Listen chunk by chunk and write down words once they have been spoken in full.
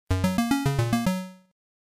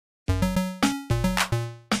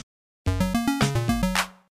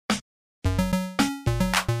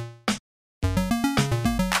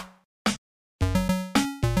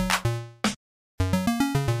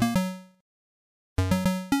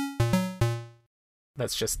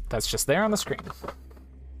That's just there on the screen.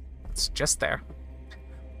 It's just there.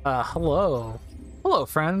 Hello. Hello,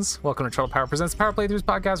 friends. Welcome to Troll Power Presents the Power Playthroughs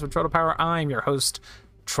podcast with Troll Power. I'm your host,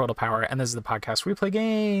 Troll Power, and this is the podcast where we play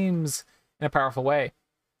games in a powerful way.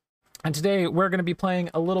 And today we're going to be playing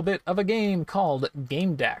a little bit of a game called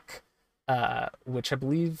Game Deck, which I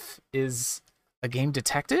believe is a game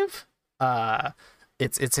detective.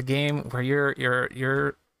 It's a game where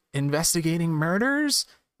you're investigating murders,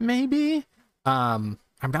 maybe. I'm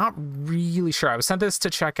not really sure. I was sent this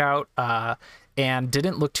to check out and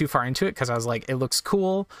didn't look too far into it because I was like, it looks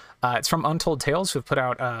cool. It's from Untold Tales, who've put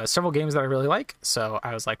out several games that I really like. So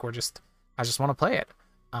I was like, I just want to play it.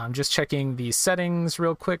 I'm just checking the settings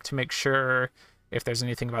real quick to make sure if there's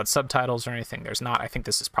anything about subtitles or anything. There's not. I think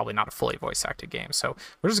this is probably not a fully voice acted game. So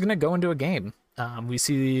we're just going to go into a game. We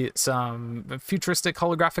see some futuristic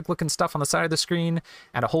holographic looking stuff on the side of the screen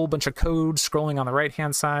and a whole bunch of code scrolling on the right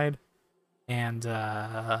hand side. And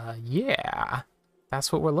yeah,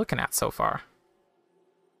 that's what we're looking at so far.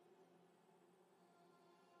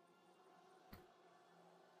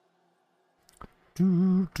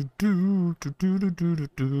 Do do do do do do do do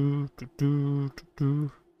do do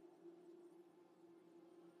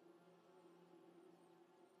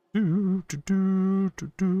do do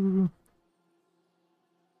do do.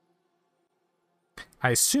 I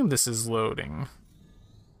assume this is loading.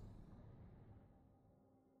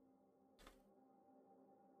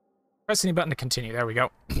 Press any button to continue. There we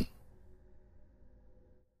go.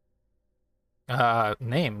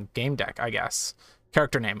 Name, Game Deck, I guess.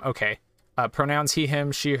 Character name, okay. Pronouns he,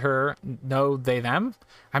 him, she, her, no, they, them.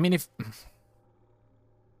 I mean, if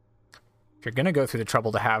you're gonna go through the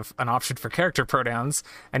trouble to have an option for character pronouns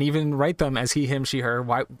and even write them as he, him, she, her,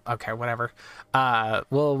 why? Okay, whatever.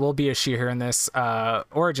 We'll be a she, her in this.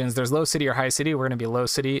 Origins, there's low city or high city. We're gonna be low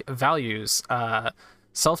city. Values,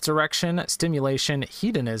 self-direction, stimulation,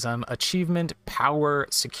 hedonism, achievement, power,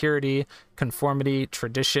 security, conformity,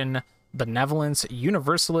 tradition, benevolence,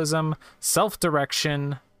 universalism,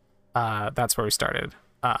 self-direction. That's where we started.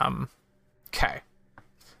 Okay.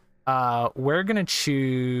 We're gonna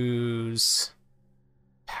choose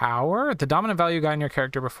power. The dominant value guide in your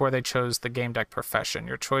character before they chose the game deck profession.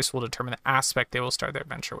 Your choice will determine the aspect they will start their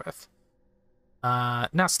adventure with.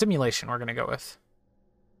 Now stimulation we're gonna go with.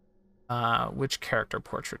 Which character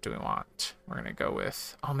portrait do we want? We're gonna go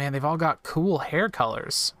with, oh man, they've all got cool hair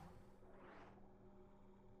colors.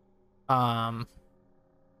 That's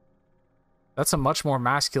a much more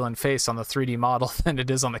masculine face on the 3D model than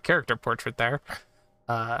it is on the character portrait there.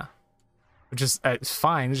 Which is it's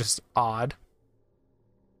fine, it's just odd.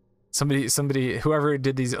 Somebody, whoever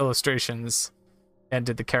did these illustrations and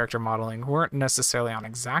did the character modeling weren't necessarily on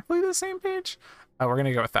exactly the same page. We're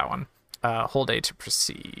gonna go with that one. Hold A to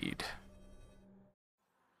proceed.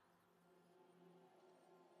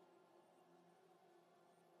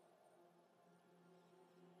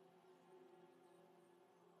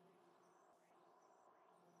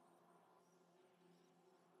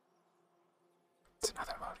 It's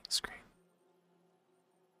another loading screen.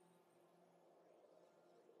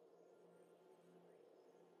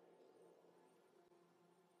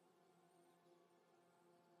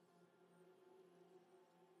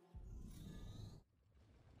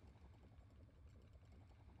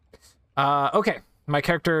 Okay. My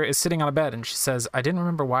character is sitting on a bed and she says, I didn't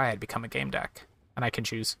remember why I'd become a game deck. And I can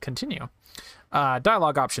choose continue.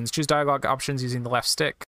 Dialogue options. Choose dialogue options using the left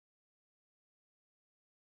stick.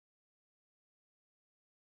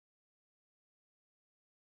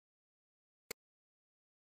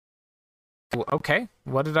 Okay,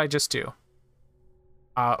 what did I just do?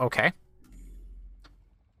 Okay.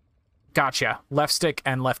 Gotcha. Left stick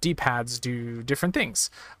and left D-pads do different things.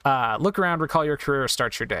 Look around, recall your career, or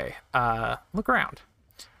start your day. Look around.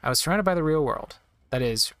 I was surrounded by the real world. That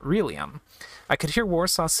is, Realium. I could hear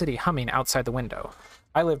Warsaw City humming outside the window.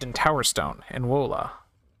 I lived in Towerstone, in Wola.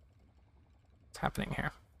 What's happening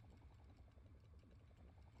here?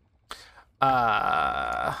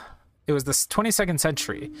 It was the 22nd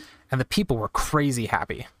century, and the people were crazy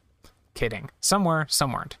happy. Kidding. Some were,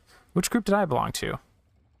 some weren't. Which group did I belong to?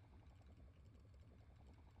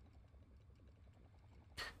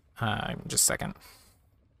 Just a second.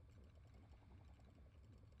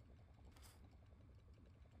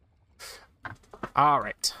 All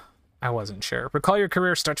right. I wasn't sure. Recall your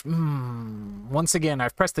career starts. Once again,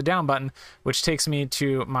 I've pressed the down button, which takes me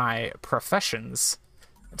to my professions.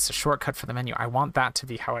 It's a shortcut for the menu. I want that to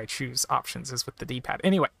be how I choose options, is with the D-pad.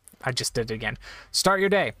 Anyway, I just did it again. Start your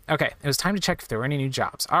day. Okay, it was time to check if there were any new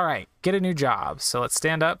jobs. All right, get a new job. So let's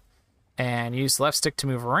stand up and use the left stick to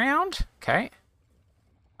move around. Okay.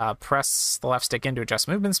 Press the left stick in to adjust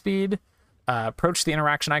movement speed. Approach the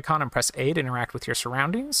interaction icon and press A to interact with your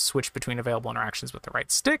surroundings. Switch between available interactions with the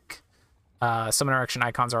right stick. Some interaction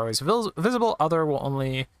icons are always visible. Other will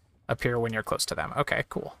only appear when you're close to them. Okay,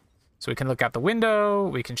 cool. So we can look out the window.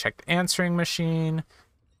 We can check the answering machine.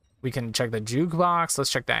 We can check the jukebox.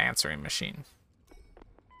 Let's check the answering machine. ...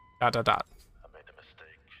 I made a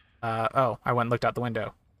mistake. Oh, I went and looked out the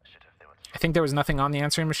window. I think there was nothing on the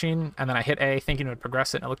answering machine, and then I hit A thinking it would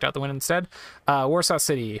progress it, and I looked out the window instead. Warsaw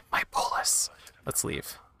City. My bolus. Let's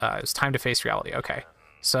leave. It was time to face reality. Okay.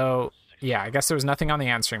 So, yeah, I guess there was nothing on the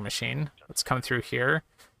answering machine. Let's come through here.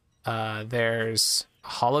 There's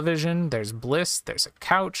Holovision. There's Bliss. There's a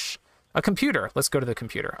couch. A computer. Let's go to the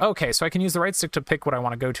computer. Okay, so I can use the right stick to pick what I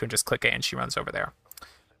want to go to and just click A, and she runs over there.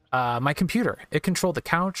 My computer. It controlled the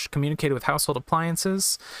couch, communicated with household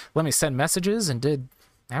appliances, let me send messages, and did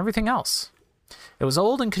everything else. It was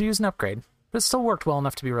old and could use an upgrade, but it still worked well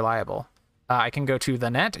enough to be reliable. I can go to the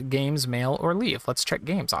net, games, mail, or leave. Let's check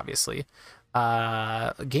games, obviously.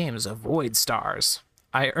 Games, Void Stars.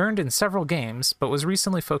 I earned in several games, but was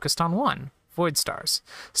recently focused on one, Void Stars.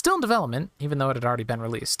 Still in development, even though it had already been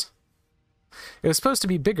released. It was supposed to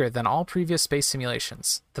be bigger than all previous space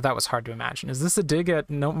simulations, though that was hard to imagine. Is this a dig at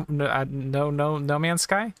No Man's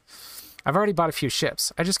Sky? I've already bought a few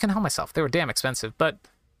ships. I just can't help myself. They were damn expensive, but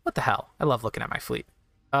what the hell? I love looking at my fleet.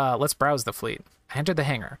 Let's browse the fleet. I entered the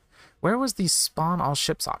hangar. Where was the spawn all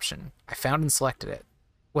ships option? I found and selected it.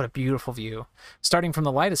 What a beautiful view. Starting from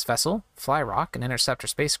the lightest vessel, Flyrock, an interceptor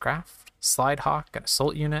spacecraft, Slidehawk, an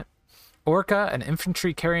assault unit, Orca, an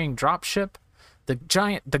infantry carrying dropship, the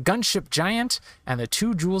gunship Giant, and the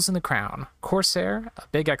 2 jewels in the crown, Corsair, a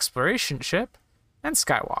big exploration ship, and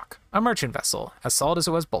Skywalk, a merchant vessel, as solid as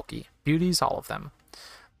it was bulky. Beauties, all of them.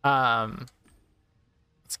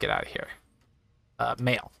 Let's get out of here.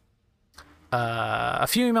 Mail. A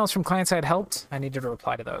few emails from clients I had helped. I needed to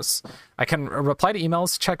reply to those. I can reply to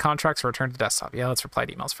emails, check contracts, or return to desktop. Yeah, let's reply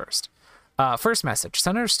to emails first. First message.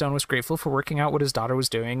 Senator Stone was grateful for working out what his daughter was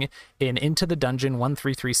doing in Into the Dungeon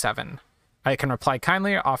 1337. I can reply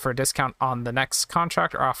kindly, offer a discount on the next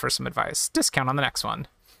contract, or offer some advice. Discount on the next one.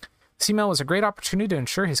 This email was a great opportunity to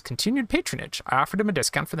ensure his continued patronage. I offered him a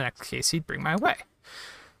discount for the next case he'd bring my way.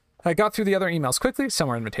 I got through the other emails quickly. Some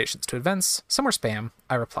were invitations to events, some were spam.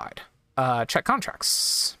 I replied. Check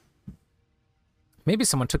contracts. Maybe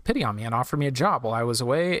someone took pity on me and offered me a job while I was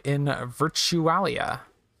away in Virtualia.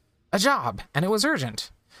 A job, and it was urgent.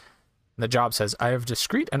 The job says, I have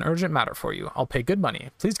discreet and urgent matter for you. I'll pay good money.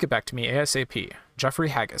 Please get back to me ASAP. Jeffrey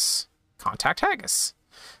Haggis. Contact Haggis.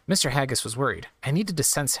 Mr. Haggis was worried. I needed to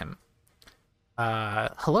sense him.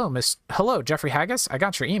 Hello, Jeffrey Haggis. I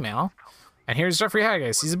got your email. And here's Jeffrey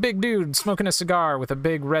Haggis. He's a big dude smoking a cigar with a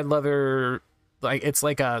big red leather, it's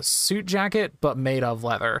like a suit jacket, but made of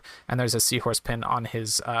leather. And there's a seahorse pin on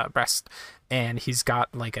his breast. And he's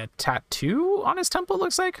got like a tattoo on his temple, it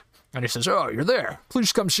looks like. And he says, oh, you're there.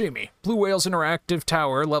 Please come see me. Blue Whales Interactive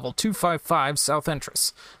Tower, level 255, South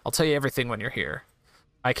Entrance. I'll tell you everything when you're here.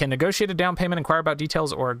 I can negotiate a down payment, inquire about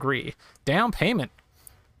details, or agree. Down payment.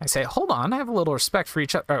 I say, hold on, I have a little respect for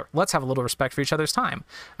each other. Let's have a little respect for each other's time.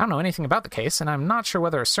 I don't know anything about the case, and I'm not sure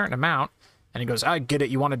whether a certain amount. And he goes, I get it.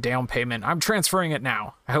 You want a down payment. I'm transferring it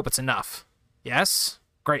now. I hope it's enough. Yes?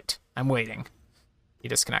 Great. I'm waiting. He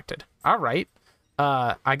disconnected. All right.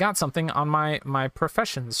 I got something on my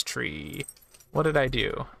professions tree. What did I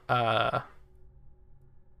do?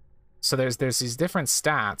 So there's these different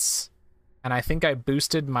stats, and I think I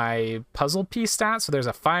boosted my puzzle piece stat. So there's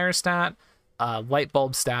a fire stat, a light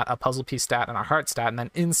bulb stat, a puzzle piece stat, and a heart stat. And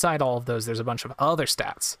then inside all of those, there's a bunch of other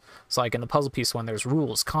stats. So like in the puzzle piece one, there's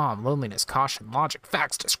rules, calm, loneliness, caution, logic,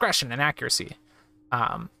 facts, discretion, and accuracy.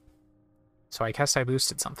 So I guess I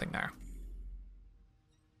boosted something there.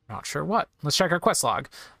 Not sure what. Let's check our quest log.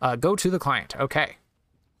 Go to the client. Okay.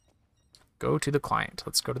 Go to the client.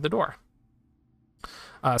 Let's go to the door.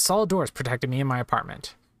 Solid doors protected me in my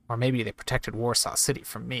apartment. Or maybe they protected Warsaw City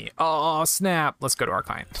from me. Oh, snap. Let's go to our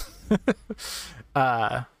client.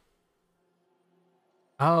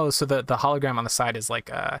 Oh, so the hologram on the side is like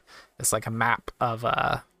a map of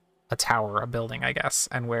a tower, a building, I guess.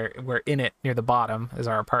 And we're in it near the bottom is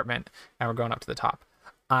our apartment, and we're going up to the top.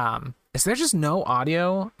 Is there just no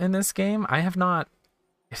audio in this game? I have not.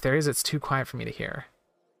 If there is, it's too quiet for me to hear.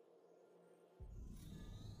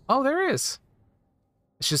 Oh, there is.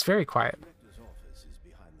 It's just very quiet.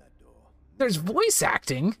 There's voice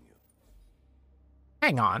acting.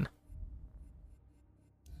 Hang on.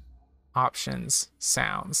 Options,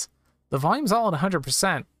 sounds. The volume's all at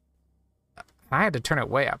 100%. I had to turn it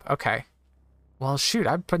way up. Okay. Well, shoot,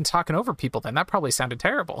 I've been talking over people then. That probably sounded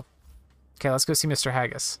terrible. Okay, let's go see Mr.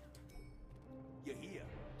 Haggis. You're here.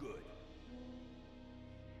 Good.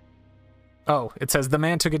 Oh, it says the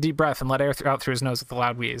man took a deep breath and let air out through his nose with a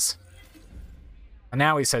loud wheeze. And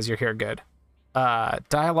now he says you're here good.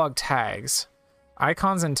 Dialogue tags.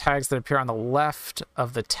 Icons and tags that appear on the left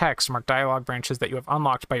of the text mark dialogue branches that you have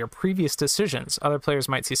unlocked by your previous decisions. Other players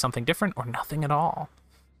might see something different or nothing at all.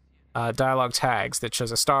 Dialogue tags that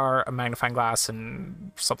shows a star, a magnifying glass,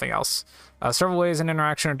 and something else. Several ways an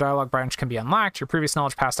interaction or dialogue branch can be unlocked. Your previous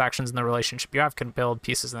knowledge, past actions, and the relationship you have can build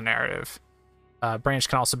pieces of the narrative. Branch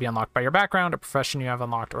can also be unlocked by your background, a profession you have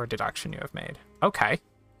unlocked, or a deduction you have made. Okay.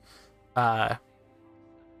 Past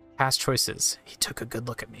choices. He took a good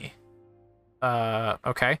look at me.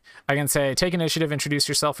 Okay. I can say, take initiative, introduce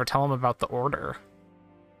yourself, or tell him about the order.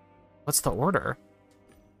 What's the order?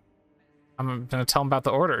 I'm gonna tell him about the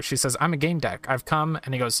order. She says, I'm a game deck. I've come,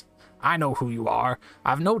 and he goes, I know who you are. I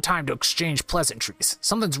have no time to exchange pleasantries.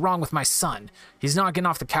 Something's wrong with my son. He's not getting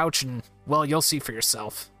off the couch, and, well, you'll see for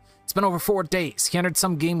yourself. It's been over 4 days. He entered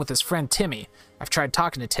some game with his friend Timmy. I've tried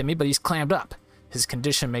talking to Timmy, but he's clammed up. His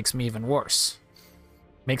condition makes me even worse.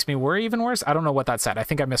 Makes me worry even worse? I don't know what that said. I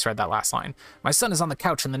think I misread that last line. My son is on the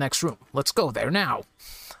couch in the next room. Let's go there now.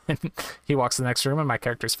 He walks to the next room, and my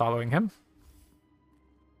character's following him.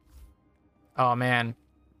 Oh, man.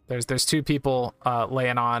 There's 2 people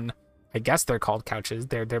laying on, I guess they're called couches.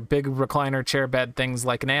 They're big recliner chair bed things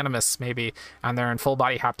like an Animus, maybe, and they're in full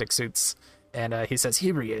body haptic suits. And he says,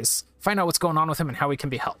 here he is. Find out what's going on with him and how he can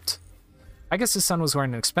be helped. I guess his son was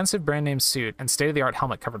wearing an expensive brand name suit and state-of-the-art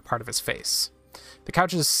helmet covered part of his face. The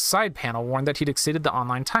couch's side panel warned that he'd exceeded the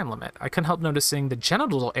online time limit. I couldn't help noticing the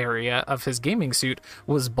genital area of his gaming suit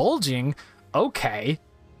was bulging. Okay.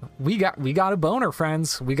 We got a boner,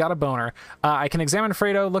 friends. We got a boner. I can examine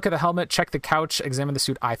Fredo, look at the helmet, check the couch, examine the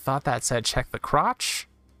suit. I thought that said check the crotch,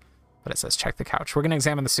 but it says check the couch. We're going to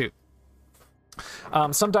examine the suit.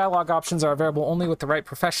 Some dialogue options are available only with the right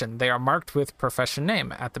profession. They are marked with profession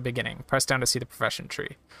name at the beginning. Press down to see the profession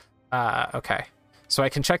tree. Okay. So I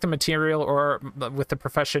can check the material, or with the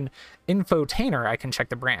profession infotainer, I can check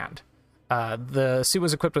the brand. The suit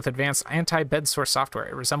was equipped with advanced anti-bed sore software.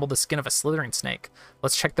 It resembled the skin of a slithering snake.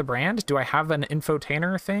 Let's check the brand. Do I have an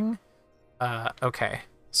infotainer thing? Okay.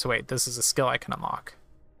 So wait, this is a skill I can unlock.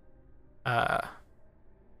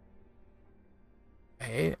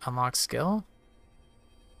 Hey, unlock skill?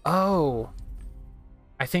 Oh.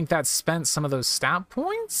 I think that spent some of those stat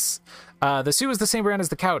points? The suit was the same brand as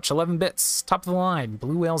the couch, 11 bits, top of the line.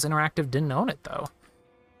 Blue Whales Interactive didn't own it, though.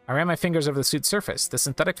 I ran my fingers over the suit's surface. The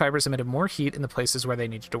synthetic fibers emitted more heat in the places where they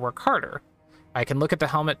needed to work harder. I can look at the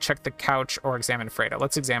helmet, check the couch, or examine Fredo.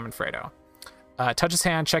 Let's examine Fredo. Touch his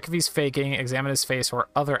hand, check if he's faking, examine his face, or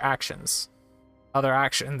other actions. Other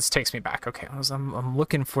actions takes me back. Okay, I'm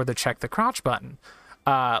looking for the check the crotch button.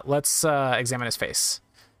 Let's examine his face.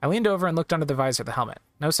 I leaned over and looked under the visor of the helmet.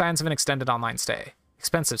 No signs of an extended online stay.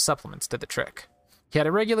 Expensive supplements did the trick. He had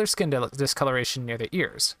irregular skin discoloration near the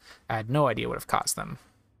ears. I had no idea what have caused them.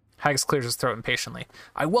 Haggis clears his throat impatiently.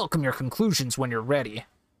 I welcome your conclusions when you're ready.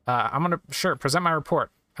 Sure, present my report.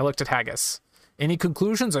 I looked at Haggis. Any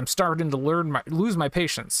conclusions? I'm starting to lose my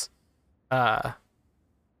patience. There's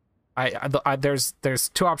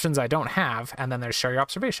 2 options I don't have, and then there's share your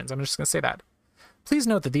observations. I'm just going to say that. Please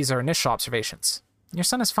note that these are initial observations. Your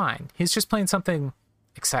son is fine. He's just playing something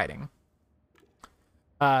exciting.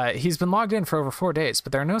 He's been logged in for over 4 days,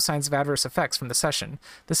 but there are no signs of adverse effects from the session.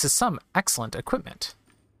 This is some excellent equipment.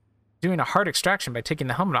 Doing a hard extraction by taking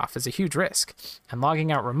the helmet off is a huge risk, and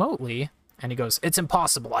logging out remotely, and he goes, it's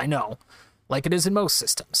impossible, I know, like it is in most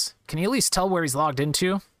systems. Can you at least tell where he's logged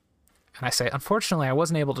into? And I say, unfortunately, I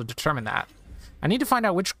wasn't able to determine that. I need to find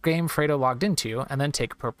out which game Fredo logged into, and then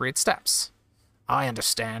take appropriate steps. I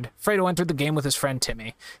understand. Fredo entered the game with his friend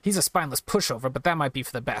Timmy. He's a spineless pushover, but that might be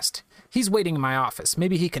for the best. He's waiting in my office.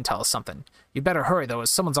 Maybe he can tell us something. You better hurry, though, as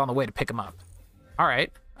someone's on the way to pick him up. All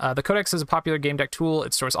right. The Codex is a popular game deck tool.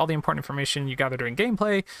 It stores all the important information you gather during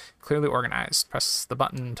gameplay, clearly organized. Press the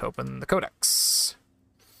button to open the Codex.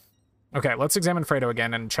 Okay, let's examine Fredo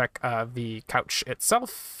again and check the couch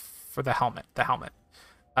itself for the helmet.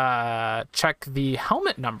 Check the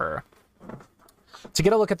helmet number. To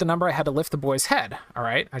get a look at the number, I had to lift the boy's head. All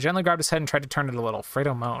right. I gently grabbed his head and tried to turn it a little.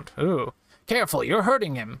 Fredo moaned. Ooh. Careful, you're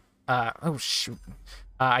hurting him. Oh, shoot.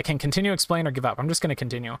 I can continue, explain, or give up. I'm just going to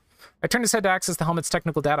continue. I turned his head to access the helmet's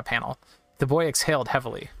technical data panel. The boy exhaled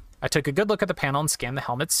heavily. I took a good look at the panel and scanned the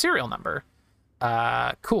helmet's serial number.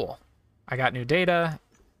 Cool. I got new data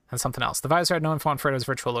and something else. The visor had no info on Fredo's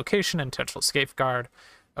virtual location and potential safeguard.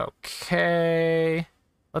 Okay.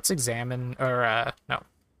 Let's examine, or, no.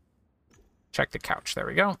 Check the couch. There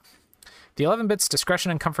we go. The 11 bits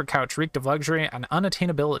discretion and comfort couch reeked of luxury and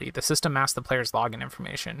unattainability. The system masked the player's login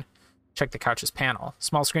information. Check the couch's panel.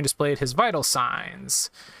 Small screen displayed his vital signs.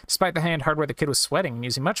 Despite the hand hardware, the kid was sweating and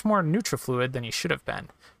using much more Nutrafluid than he should have been.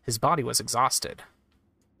 His body was exhausted.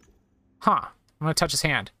 Huh. I'm going to touch his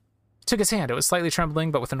hand. I took his hand. It was slightly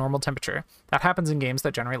trembling, but with a normal temperature. That happens in games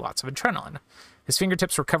that generate lots of adrenaline. His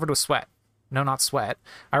fingertips were covered with sweat. No, not sweat.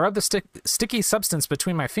 I rubbed the sticky substance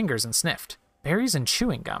between my fingers and sniffed. Berries and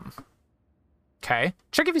chewing gum. Okay.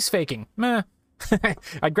 Check if he's faking. Meh.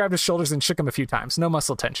 I grabbed his shoulders and shook him a few times. No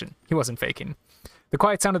muscle tension. He wasn't faking. The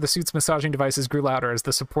quiet sound of the suit's massaging devices grew louder as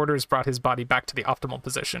the supporters brought his body back to the optimal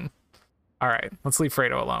position. All right, let's leave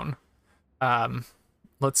Fredo alone.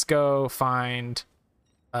 Let's go find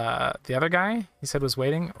the other guy he said was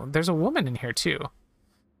waiting. There's a woman in here, too.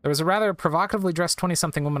 There was a rather provocatively dressed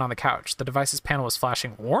 20-something woman on the couch. The device's panel was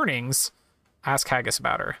flashing warnings. Ask Haggis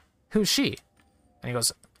about her. Who's she? And he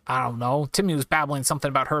goes, I don't know. Timmy was babbling something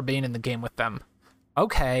about her being in the game with them.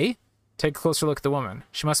 Okay. Take a closer look at the woman.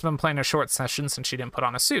 She must have been playing a short session since she didn't put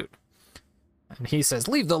on a suit. And he says,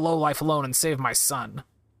 leave the lowlife alone and save my son.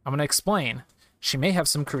 I'm going to explain. She may have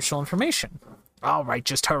some crucial information. All right,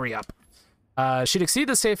 just hurry up. She'd exceeded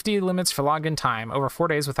the safety limits for login time. Over 4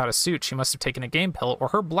 days without a suit, she must have taken a game pill or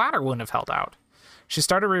her bladder wouldn't have held out. She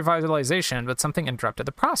started revitalization, but something interrupted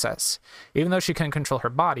the process. Even though she couldn't control her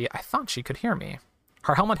body, I thought she could hear me.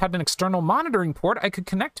 Her helmet had an external monitoring port. I could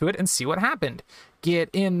connect to it and see what happened. Get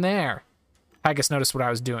in there. Haggis noticed what I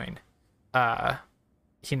was doing.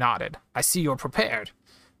 He nodded. I see you're prepared.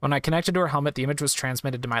 When I connected to her helmet, the image was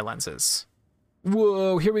transmitted to my lenses.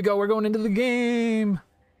 Whoa, here we go. We're going into the game.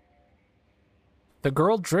 The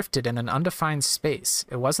girl drifted in an undefined space.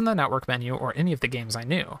 It wasn't the network menu or any of the games I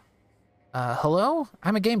knew. Hello?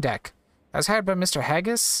 I'm a game deck. I was hired by Mr.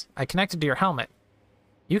 Haggis. I connected to your helmet.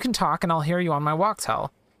 You can talk and I'll hear you on my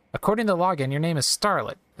walk-tel. According to the login, your name is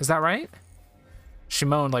Starlet. Is that right? She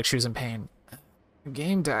moaned like she was in pain.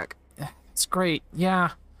 Game deck. It's great.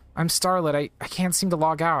 Yeah, I'm Starlet. I can't seem to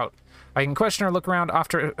log out. I can question or look around,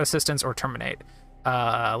 offer assistance, or terminate.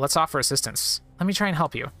 Let's offer assistance. Let me try and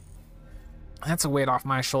help you. That's a weight off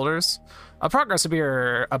my shoulders. A progress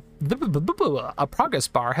bar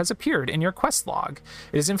has appeared in your quest log.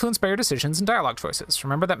 It is influenced by your decisions and dialogue choices.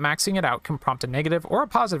 Remember that maxing it out can prompt a negative or a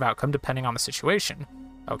positive outcome depending on the situation.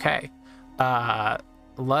 Okay.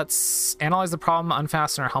 Let's analyze the problem,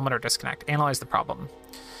 unfasten our helmet, or disconnect. Analyze the problem.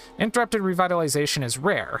 Interrupted revitalization is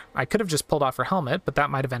rare. I could have just pulled off her helmet, but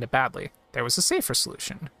that might have ended badly. There was a safer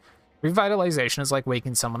solution. Revitalization is like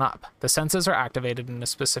waking someone up. The senses are activated in a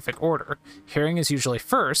specific order. Hearing is usually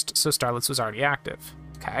first, so Starlet's was already active.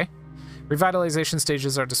 Okay. Revitalization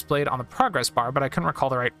stages are displayed on the progress bar, but I couldn't recall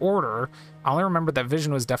the right order. I only remember that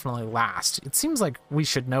vision was definitely last. It seems like we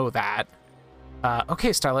should know that. Okay,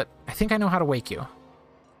 Starlet, I think I know how to wake you.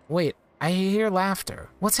 Wait, I hear laughter.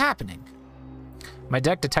 What's happening? My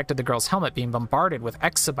deck detected the girl's helmet being bombarded with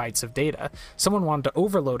exabytes of data. Someone wanted to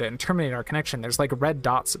overload it and terminate our connection. There's like red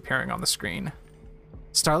dots appearing on the screen.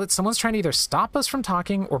 Starlet, someone's trying to either stop us from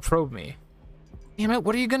talking or probe me. Damn it,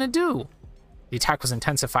 what are you gonna do? The attack was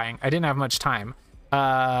intensifying. I didn't have much time.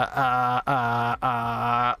 I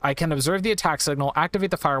can observe the attack signal,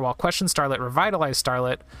 activate the firewall, question Starlet, revitalize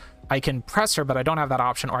Starlet. I can press her, but I don't have that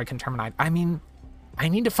option, or I can terminate. I mean, I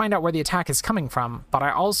need to find out where the attack is coming from, but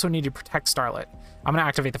I also need to protect Starlet. I'm going to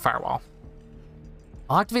activate the firewall.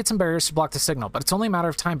 I'll activate some barriers to block the signal, but it's only a matter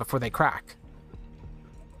of time before they crack.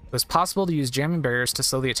 It was possible to use jamming barriers to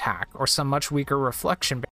slow the attack, or some much weaker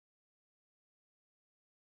reflection barrier.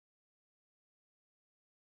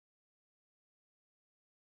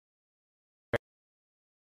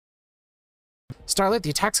 Starlet,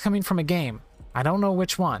 the attack's coming from a game. I don't know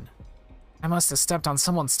which one. I must have stepped on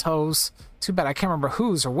someone's toes. Too bad I can't remember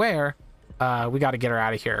whose or where. We got to get her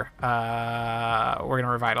out of here. We're going to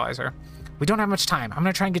revitalize her. We don't have much time. I'm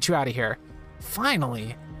going to try and get you out of here.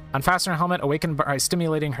 Finally. Unfasten her helmet, awaken by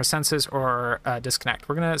stimulating her senses, or disconnect.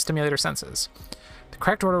 We're going to stimulate her senses. The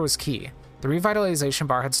correct order was key. The revitalization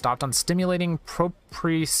bar had stopped on stimulating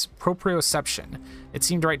proprioception. It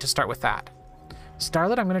seemed right to start with that.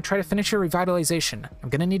 Starlet, I'm going to try to finish your revitalization. I'm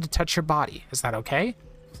going to need to touch your body. Is that okay?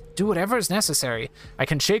 Do whatever is necessary. I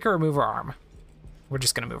can shake her or move her arm. We're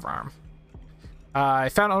just going to move her arm. I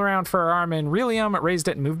found around for her arm in Relium, raised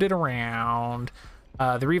it and moved it around.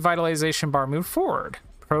 The revitalization bar moved forward.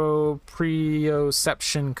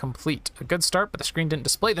 Proprioception complete. A good start, but the screen didn't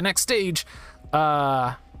display the next stage.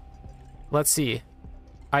 Let's see.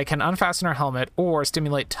 I can unfasten her helmet or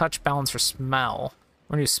stimulate touch, balance, or smell.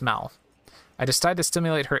 We're going to smell. I decided to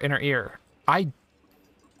stimulate her inner ear. I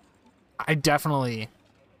definitely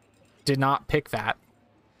did not pick that.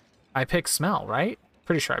 I picked smell, right?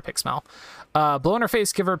 Pretty sure I picked smell. Blow in her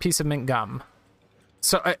face, give her a piece of mint gum.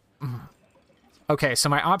 So Okay, so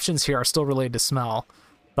my options here are still related to smell,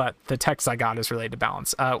 but the text I got is related to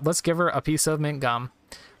balance. Let's give her a piece of mint gum.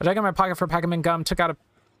 I dug in my pocket for a pack of mint gum, took out a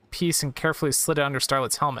piece and carefully slid it under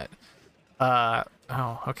Starlet's helmet. Oh,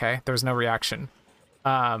 okay. There's no reaction.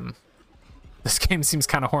 This game seems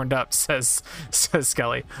kind of horned up, says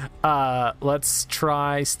Skelly. Let's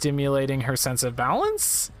try stimulating her sense of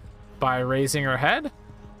balance by raising her head.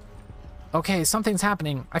 Okay, something's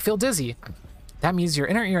happening. I feel dizzy. That means your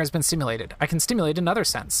inner ear has been stimulated. I can stimulate another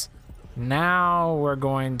sense. Now we're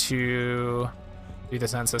going to do the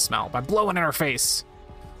sense of smell by blowing in her face.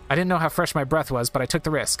 I didn't know how fresh my breath was, but I took the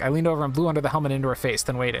risk. I leaned over and blew under the helmet into her face,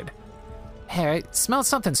 then waited. Hey, I smelled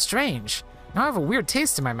something strange. Now I have a weird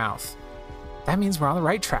taste in my mouth. That means we're on the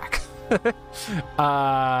right track. Finish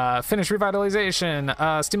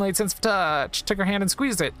revitalization. Stimulate sense of touch. Took her hand and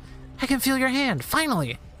squeezed it. I can feel your hand,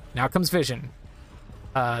 finally. Now comes vision.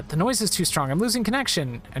 The noise is too strong. I'm losing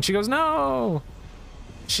connection. And she goes, no.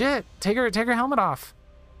 Shit, take her helmet off.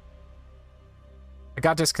 I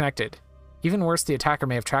got disconnected. Even worse, the attacker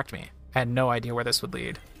may have tracked me. I had no idea where this would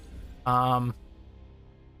lead.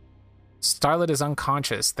 Starlet is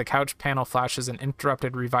unconscious. The couch panel flashes an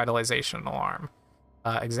interrupted revitalization alarm.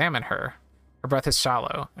 Examine her. Her breath is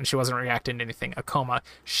shallow, and she wasn't reacting to anything. A coma.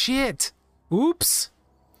 Shit! Oops!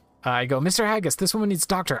 I go, Mr. Haggis, this woman needs a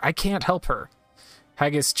doctor. I can't help her.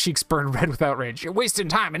 Haggis' cheeks burn red with outrage. You're wasting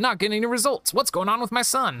time and not getting any results. What's going on with my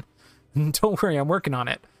son? Don't worry, I'm working on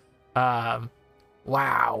it.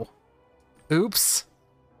 Wow. Oops.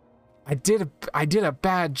 I did a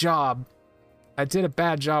bad job. I did a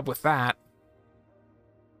bad job with that.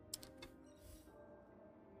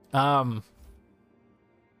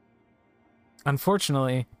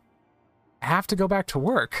 Unfortunately, I have to go back to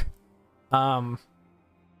work.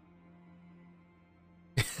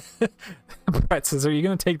 Brett says, are you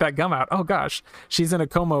going to take that gum out? Oh gosh, she's in a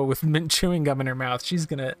coma with mint chewing gum in her mouth. She's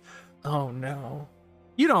going to, oh no.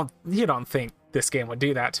 You don't think this game would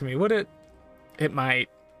do that to me, would it? It might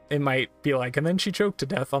be like, and then she choked to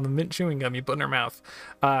death on the mint chewing gum you put in her mouth.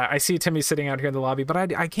 I see Timmy sitting out here in the lobby, but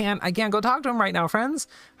I can't go talk to him right now, friends.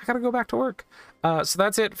 I gotta go back to work. So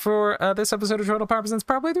that's it for this episode of Total Power Presents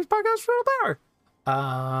Power Playthroughs Podcast Total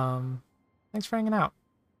Power. Thanks for hanging out.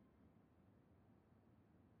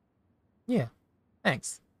 Yeah,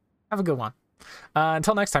 thanks. Have a good one.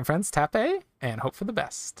 Until next time, friends, tap A and hope for the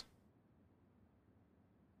best.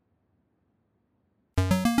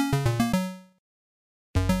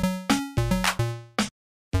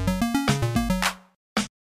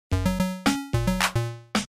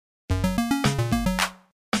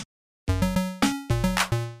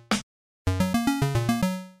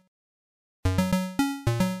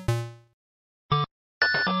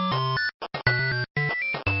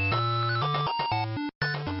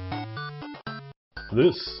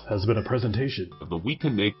 This has been a presentation of the We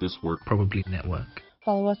Can Make This Work Probably Network.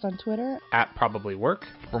 Follow us on Twitter @ProbablyWork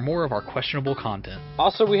for more of our questionable content.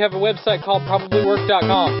 Also, we have a website called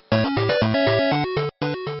probablywork.com.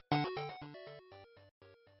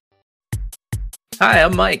 Hi,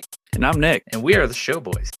 I'm Mike. And I'm Nick. And we are the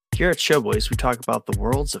Showboys. Here at Showboys, we talk about the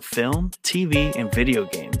worlds of film, TV, and video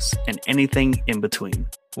games, and anything in between.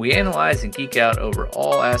 We analyze and geek out over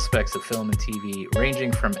all aspects of film and TV,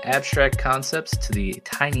 ranging from abstract concepts to the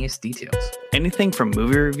tiniest details. Anything from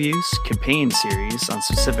movie reviews, companion series on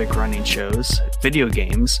specific running shows, video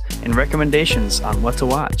games, and recommendations on what to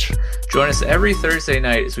watch. Join us every Thursday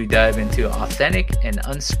night as we dive into authentic and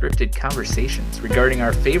unscripted conversations regarding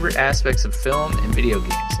our favorite aspects of film and video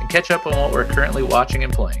games, and catch up on what we're currently watching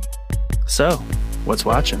and playing. So, what's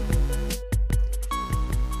watching?